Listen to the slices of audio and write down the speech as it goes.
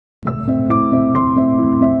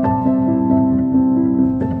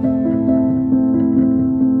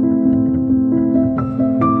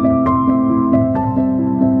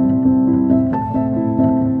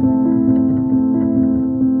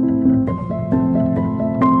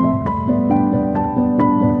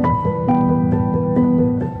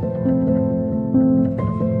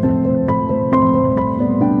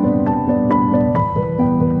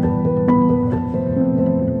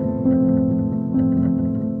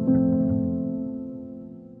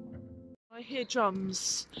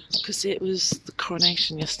Drums because it was the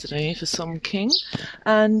coronation yesterday for some king,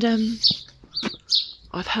 and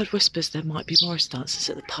I've heard whispers there might be Morris dancers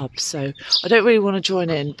at the pub, so I don't really want to join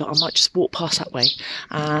in, but I might just walk past that way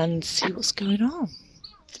and see what's going on.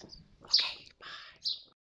 Okay,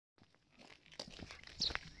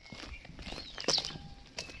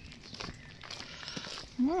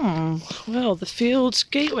 bye. Well, the field's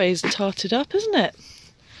gateway's tarted up, isn't it?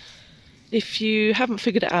 If you haven't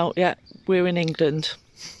figured it out yet, we're in England.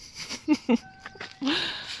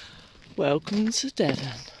 Welcome to Devon.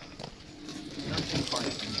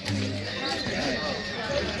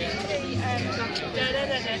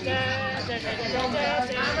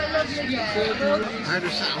 I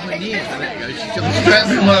just sat on my knees and it goes, she jumped straight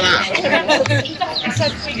through like that.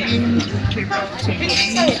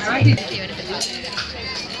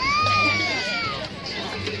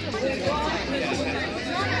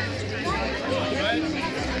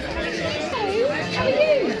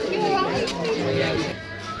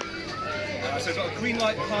 So I've got a green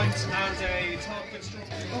light pint and a tarpon straw.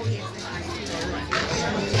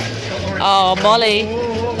 Oh, Molly.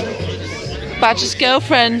 Badger's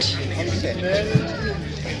girlfriend.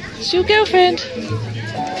 It's your girlfriend.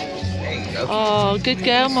 Oh, good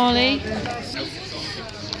girl, Molly.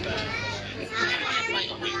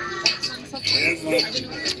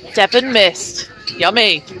 Devon mist.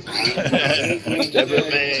 Yummy. Devon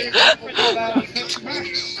mist.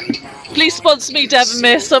 Please sponsor me, Devon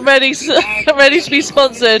Mist. I'm ready to be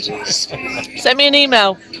sponsored. Send me an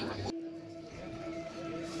email.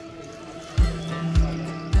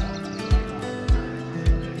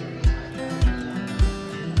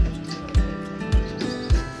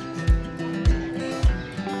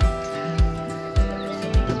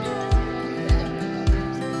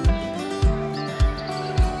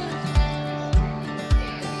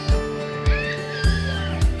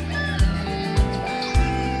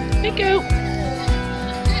 Go.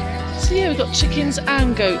 So yeah, we've got chickens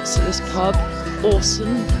and goats at this pub.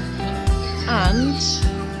 Awesome. And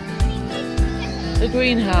a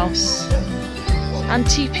greenhouse and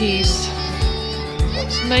teepees.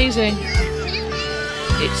 It's amazing.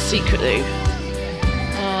 It's secret though.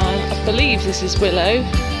 I believe this is willow.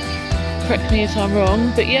 Correct me if I'm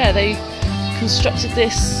wrong, but yeah, they constructed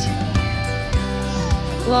this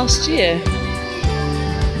last year.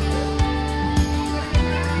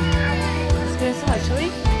 Inside, shall we?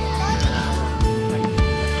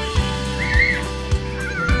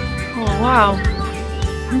 Oh wow.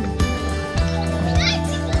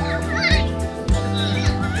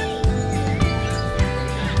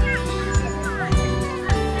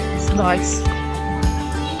 It's nice.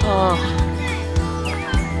 Oh.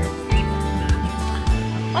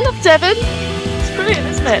 I love Devon. It's brilliant,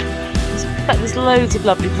 isn't it? In fact, there's loads of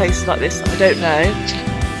lovely places like this that I don't know.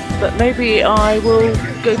 But maybe I will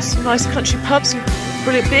go to some nice country pubs and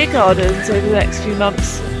brilliant beer gardens over the next few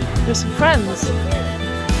months with some friends.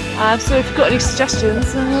 So if you've got any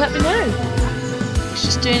suggestions, then let me know. He's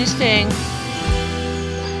just doing his thing,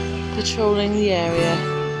 patrolling the area.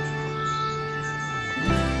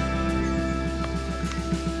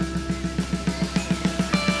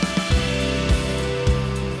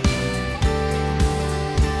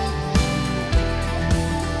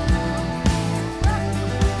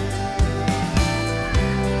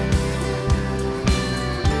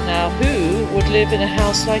 Now, who would live in a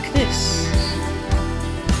house like this?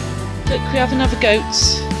 Look, we have another goat.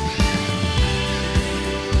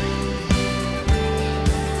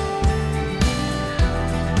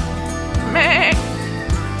 Meh.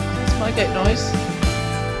 That's my goat noise.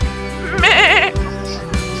 Meh.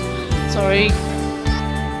 Sorry.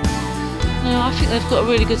 No, I think they've got a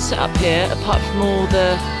really good setup here, apart from all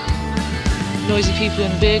the noisy people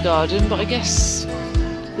in the beer garden, but I guess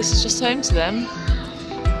this is just home to them.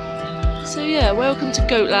 So yeah, welcome to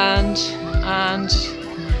Goatland, and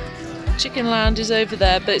Chickenland is over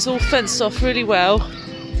there, but it's all fenced off really well,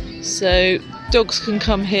 so dogs can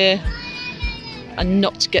come here and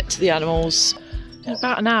not get to the animals. In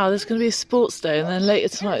about an hour there's going to be a sports day, and then later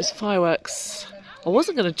tonight it's fireworks I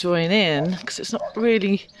wasn't going to join in because it's not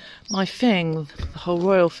really my thing, the whole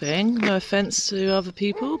royal thing. No offence to other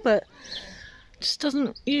people, but it just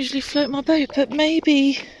doesn't usually float my boat. But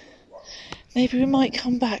maybe we might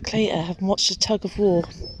come back later and watch the tug of war.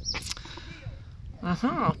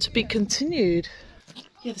 Aha, to be continued.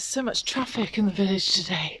 Yeah, there's so much traffic in the village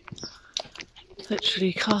today.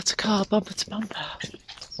 Literally car to car, bumper to bumper.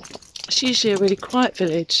 It's usually a really quiet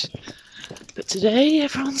village, but today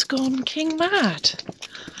everyone's gone king mad.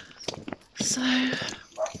 So,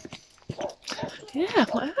 yeah,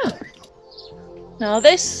 whatever. Now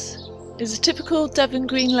this is a typical Devon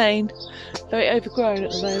green lane. Very overgrown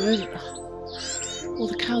at the moment. All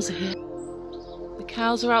the cows are here. The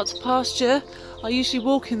cows are out to pasture. I usually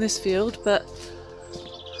walk in this field, but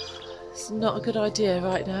it's not a good idea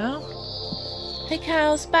right now. Hey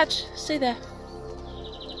cows, Badge, stay there.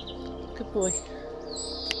 Good boy.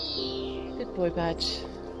 Good boy, Badge.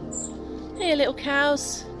 Hey little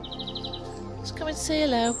cows. Just come and say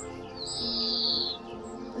hello.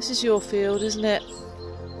 This is your field, isn't it?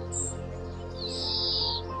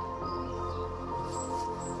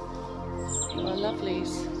 You are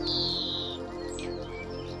lovelies.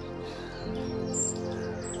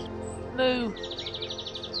 Moo.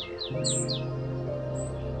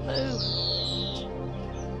 Moo.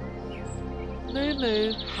 Moo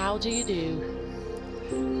moo, how do you do?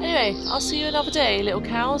 Anyway, I'll see you another day, little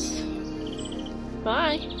cows.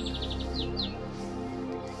 Bye.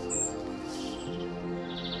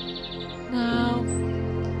 Now,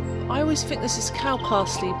 I always think this is cow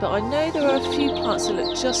parsley, but I know there are a few plants that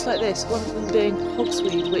look just like this, one of them being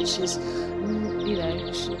hogsweed, which is, you know,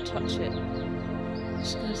 you shouldn't touch it. I'm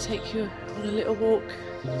just going to take you on a little walk.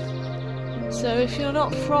 So if you're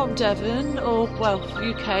not from Devon, or, well,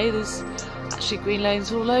 UK, there's actually green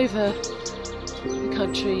lanes all over the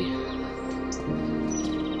country.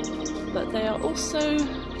 But they are also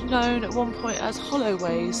known at one point as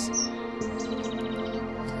hollowways.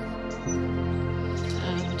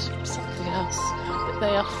 And something else. But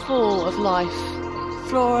they are full of life.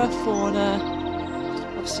 Flora, fauna,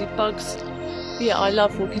 obviously bugs. Yeah, I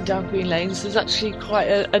love walking down green lanes. There's actually quite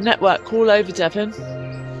a network all over Devon,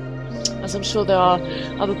 as I'm sure there are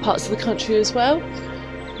other parts of the country as well,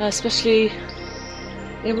 especially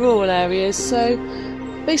in rural areas. So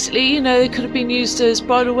basically, you know, they could have been used as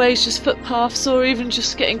bridleways, just footpaths, or even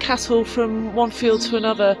just getting cattle from one field to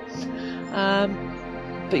another.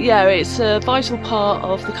 But yeah, it's a vital part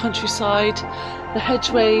of the countryside. The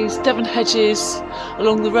hedgeways, Devon hedges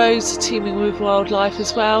along the roads are teeming with wildlife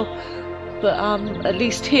as well. But at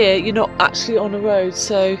least here you're not actually on a road,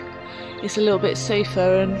 so it's a little bit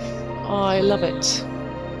safer, and I love it. So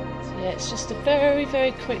yeah, it's just a very,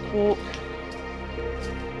 very quick walk.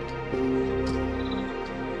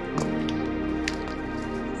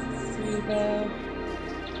 Bluebell,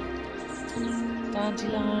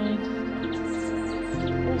 dandelion,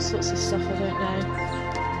 all sorts of stuff I don't know.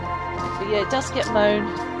 But yeah, it does get mown,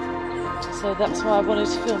 so that's why I wanted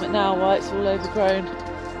to film it now while it's all overgrown.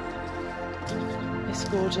 It's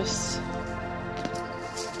gorgeous.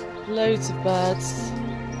 Loads of birds.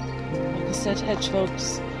 Like I said,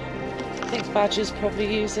 hedgehogs. I think badgers probably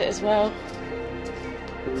use it as well.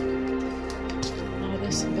 Oh,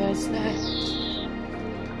 there's some birds there.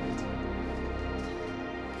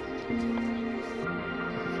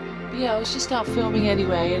 But yeah, I was just out filming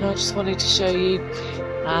anyway, and I just wanted to show you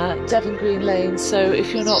Devon green lanes. So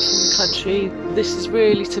if you're not from the country, this is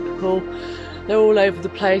really typical. They're all over the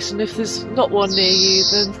place, and if there's not one near you,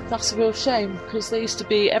 then that's a real shame, because they used to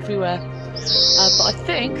be everywhere. But I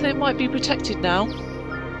think they might be protected now.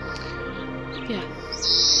 Yeah.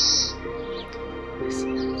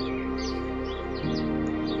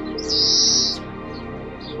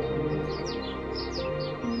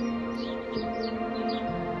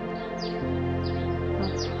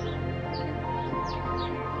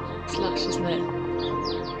 It's lush, isn't it?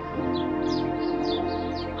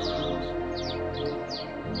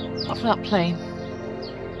 Apart from that plane.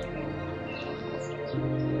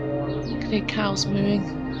 I can hear cows mooing.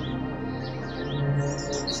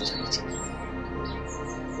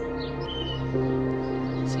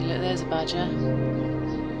 See, look, there's a badger.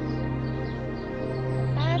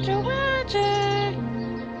 Badger, badger!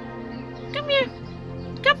 Come here!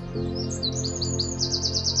 Come!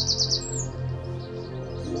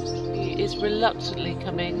 He is reluctantly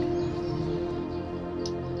coming.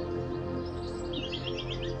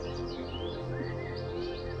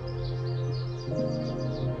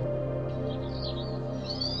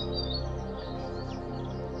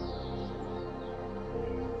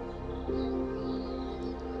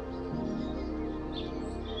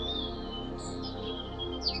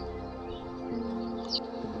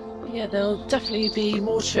 Yeah, there'll definitely be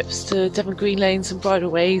more trips to Devon Greenlanes and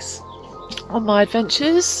bridleways on my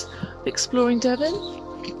adventures exploring Devon.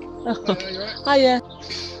 Oh, hiya.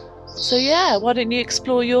 So yeah, why don't you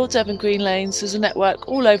explore your Devon Greenlanes? There's a network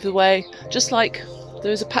all over the way, just like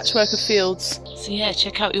there is a patchwork of fields. So yeah,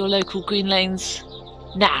 check out your local Greenlanes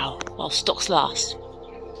now, while stocks last.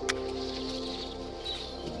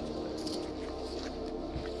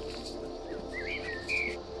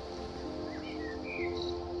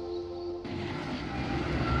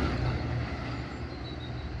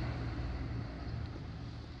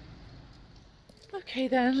 Okay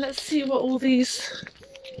then, let's see what all these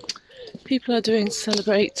people are doing to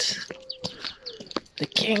celebrate the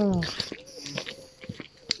king.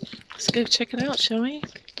 Let's go check it out, shall we?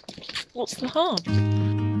 What's the harm?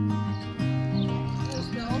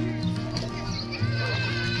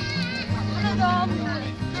 Hello, Dom.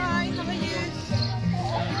 Hi, how are you?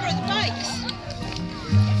 We're at the bikes.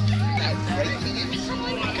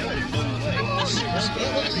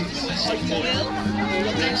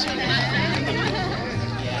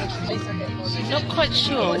 Not quite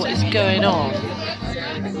sure what is going on.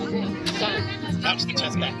 That's the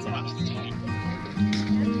test bet.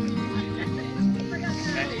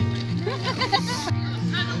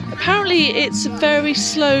 Apparently it's a very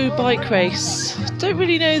slow bike race. Don't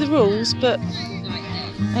really know the rules, but...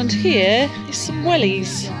 And here is some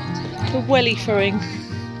wellies for welly throwing.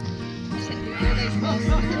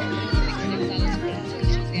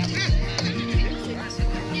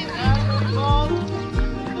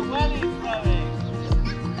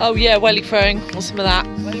 Oh yeah, welly throwing, or some of that.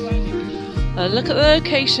 Look at the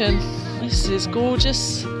location. This is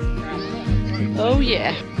gorgeous. Oh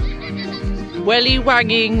yeah. Welly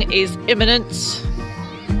wanging is imminent.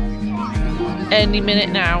 Any minute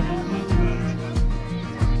now.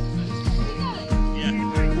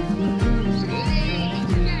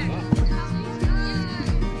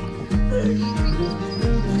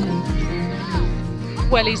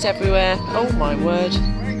 Wellies everywhere. Oh my word.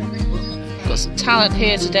 Got some talent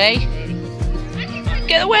here today.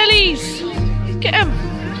 Get the wellies! Get them!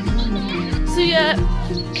 So yeah,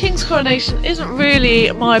 King's Coronation isn't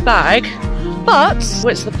really my bag, but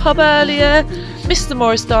went to the pub earlier, missed the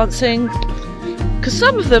Morris dancing, because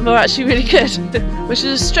some of them are actually really good, which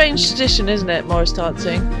is a strange tradition, isn't it, Morris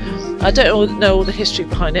dancing? I don't know all the history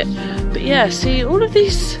behind it, but yeah, see, all of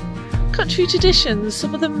these country traditions,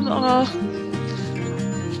 some of them are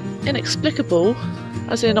inexplicable,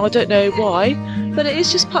 as in I don't know why, but it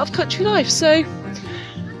is just part of country life. So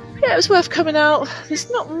yeah, it was worth coming out.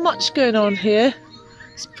 There's not much going on here.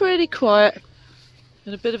 It's pretty quiet,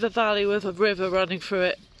 and a bit of a valley with a river running through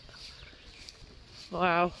it.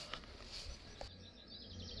 Wow.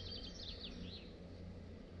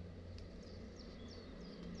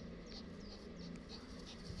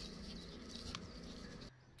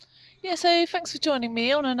 Yeah, so thanks for joining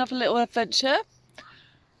me on another little adventure.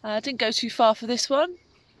 I didn't go too far for this one,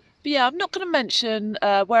 but yeah, I'm not going to mention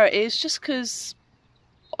where it is, just because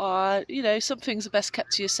you know, some things are best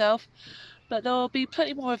kept to yourself. But there'll be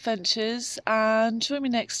plenty more adventures, and join me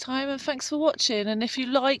next time, and thanks for watching. And if you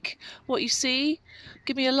like what you see,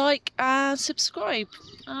 give me a like and subscribe,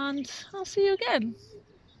 and I'll see you again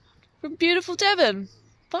from beautiful Devon.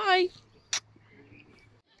 Bye.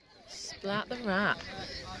 Splat the Rat.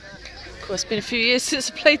 Of course, it's been a few years since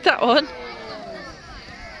I played that one.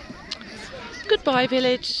 Goodbye,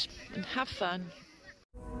 village, and have fun.